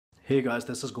Hey guys,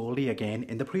 this is Goldy again.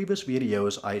 In the previous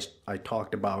videos, I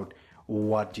talked about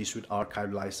what G Suite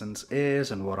Archive license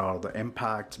is and what are the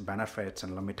impacts, benefits,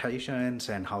 and limitations,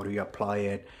 and how do you apply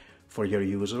it for your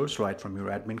users right from your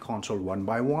admin console one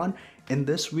by one. In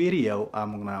this video,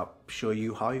 I'm gonna show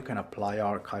you how you can apply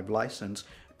archive license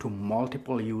to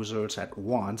multiple users at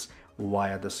once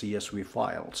via the CSV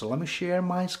file. So let me share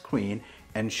my screen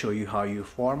and show you how you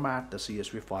format the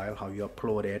CSV file, how you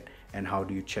upload it, and how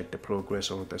do you check the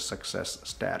progress or the success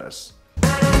status.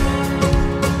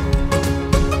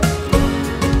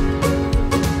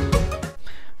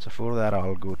 So for that,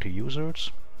 I'll go to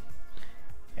users,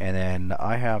 and then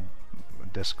I have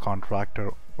this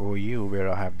contractor OU where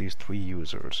I have these three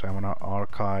users. I want to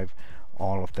archive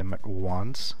all of them at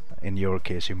once. In your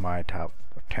case, you might have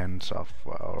tens of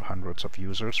or hundreds of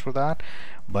users for that,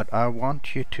 but I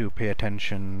want you to pay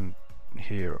attention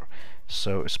here.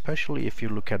 So especially if you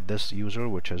look at this user,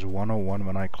 which is 101,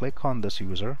 when I click on this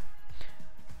user,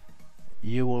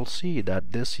 you will see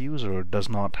that this user does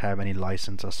not have any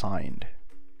license assigned.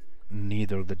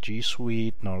 Neither the G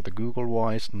Suite nor the Google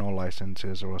Voice, no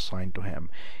licenses are assigned to him.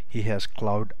 He has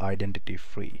cloud identity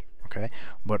free. Okay,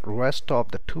 but rest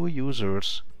of the two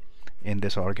users in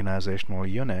this organizational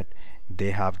unit,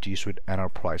 they have G Suite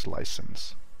Enterprise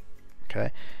license.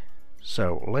 Okay,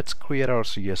 so let's create our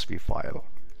CSV file.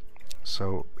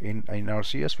 So in our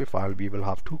CSV file, we will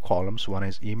have two columns. One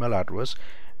is email address,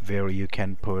 where you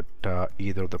can put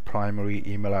either the primary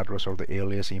email address or the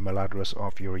alias email address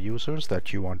of your users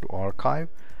that you want to archive.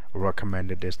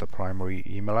 Recommended is the primary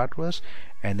email address,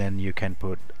 and then you can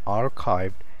put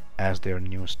archived as their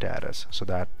new status so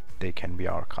that they can be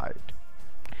archived.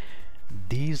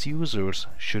 These users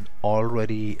should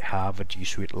already have a G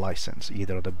Suite license,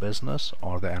 either the business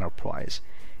or the enterprise.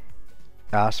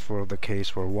 As for the case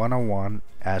for 101,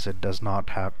 as it does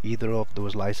not have either of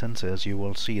those licenses, you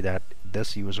will see that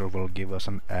this user will give us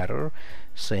an error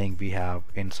saying we have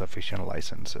insufficient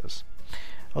licenses.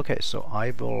 Okay, so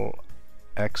I will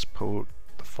export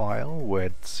the file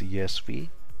with CSV,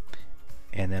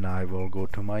 and then I will go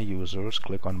to my users,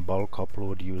 click on bulk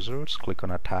upload users, click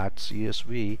on attach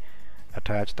CSV,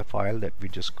 attach the file that we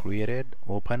just created,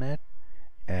 open it,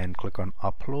 and click on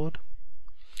upload.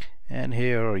 And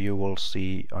here you will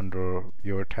see under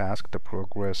your task the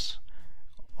progress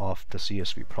of the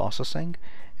CSV processing,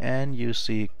 and you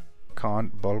see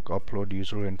can't bulk upload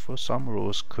user info. Some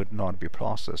rows could not be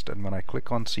processed, and when I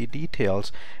click on see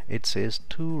details, it says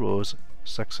 2 rows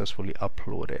successfully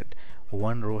uploaded.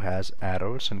 1 row has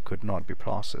errors and could not be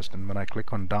processed. And when I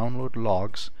click on download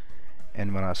logs,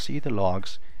 and when I see the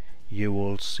logs, you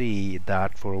will see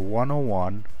that for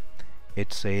 101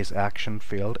 it says action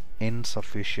failed,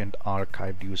 insufficient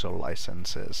archived user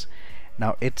licenses.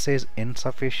 Now it says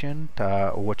insufficient,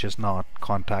 which is not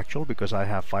contextual because I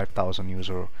have 5,000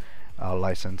 user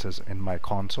licenses in my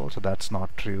console, so that's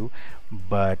not true.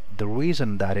 But the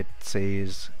reason that it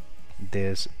says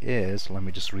this is, let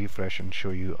me just refresh and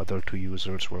show you, other two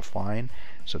users were fine,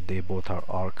 so they both are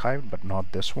archived, but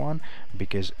not this one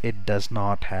because it does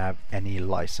not have any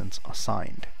license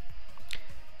assigned.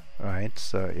 Right,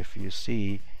 so if you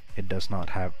see, it does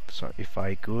not have. So if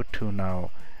I go to now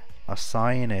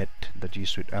assign it the G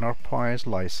Suite Enterprise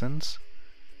license,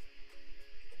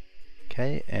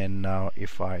 okay, and now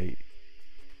if I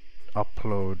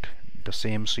upload the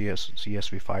same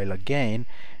CSV file again,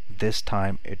 this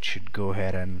time it should go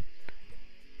ahead and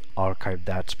archive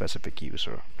that specific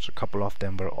user. So a couple of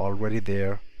them were already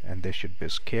there and they should be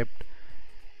skipped.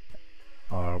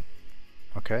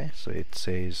 Okay, so it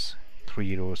says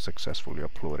 3 rows successfully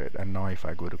uploaded. And now if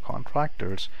I go to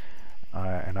contractors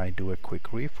and I do a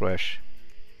quick refresh,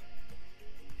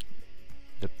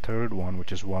 the third one,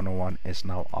 which is 101, is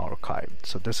now archived.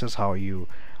 So this is how you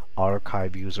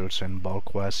archive users in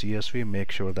bulk via CSV.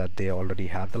 Make sure that they already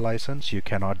have the license. You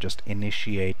cannot just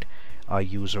initiate a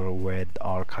user with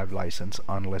archive license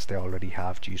unless they already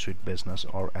have G Suite Business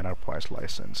or Enterprise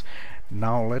license.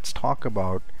 Now let's talk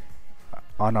about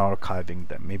unarchiving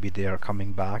them. Maybe they are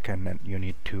coming back and then you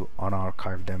need to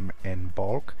unarchive them in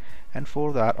bulk, and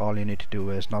for that all you need to do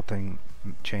is nothing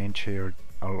change here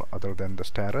other than the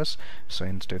status. So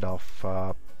instead of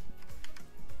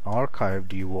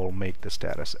archived, you will make the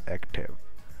status active.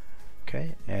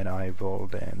 Okay, and I will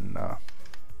then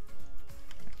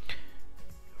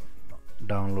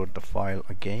download the file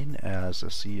again as a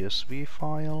CSV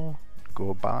file,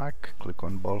 go back, click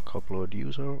on bulk upload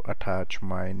user, attach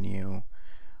my new,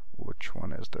 which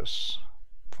one is this,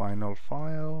 final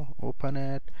file, open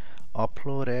it,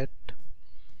 upload it,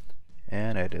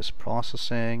 and it is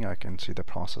processing. I can see the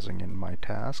processing in my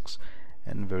tasks,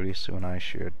 and very soon I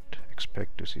should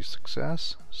expect to see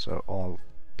success. So all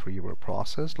 3 were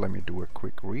processed. Let me do a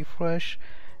quick refresh,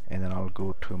 and then I'll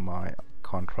go to my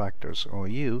contractors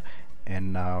OU,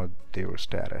 and now their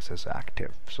status is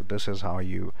active. So this is how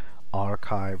you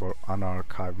archive or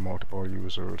unarchive multiple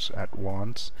users at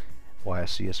once via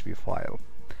CSV file.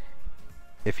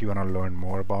 If you want to learn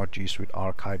more about G Suite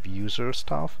archive user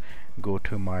stuff, go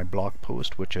to my blog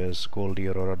post, which is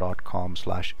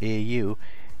goldyarora.com/au,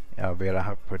 where I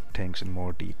have put things in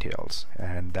more details,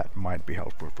 and that might be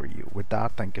helpful for you. With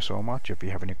that, thank you so much. If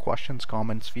you have any questions,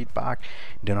 comments, feedback,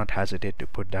 do not hesitate to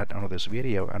put that under this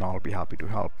video, and I'll be happy to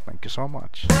help. Thank you so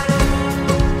much.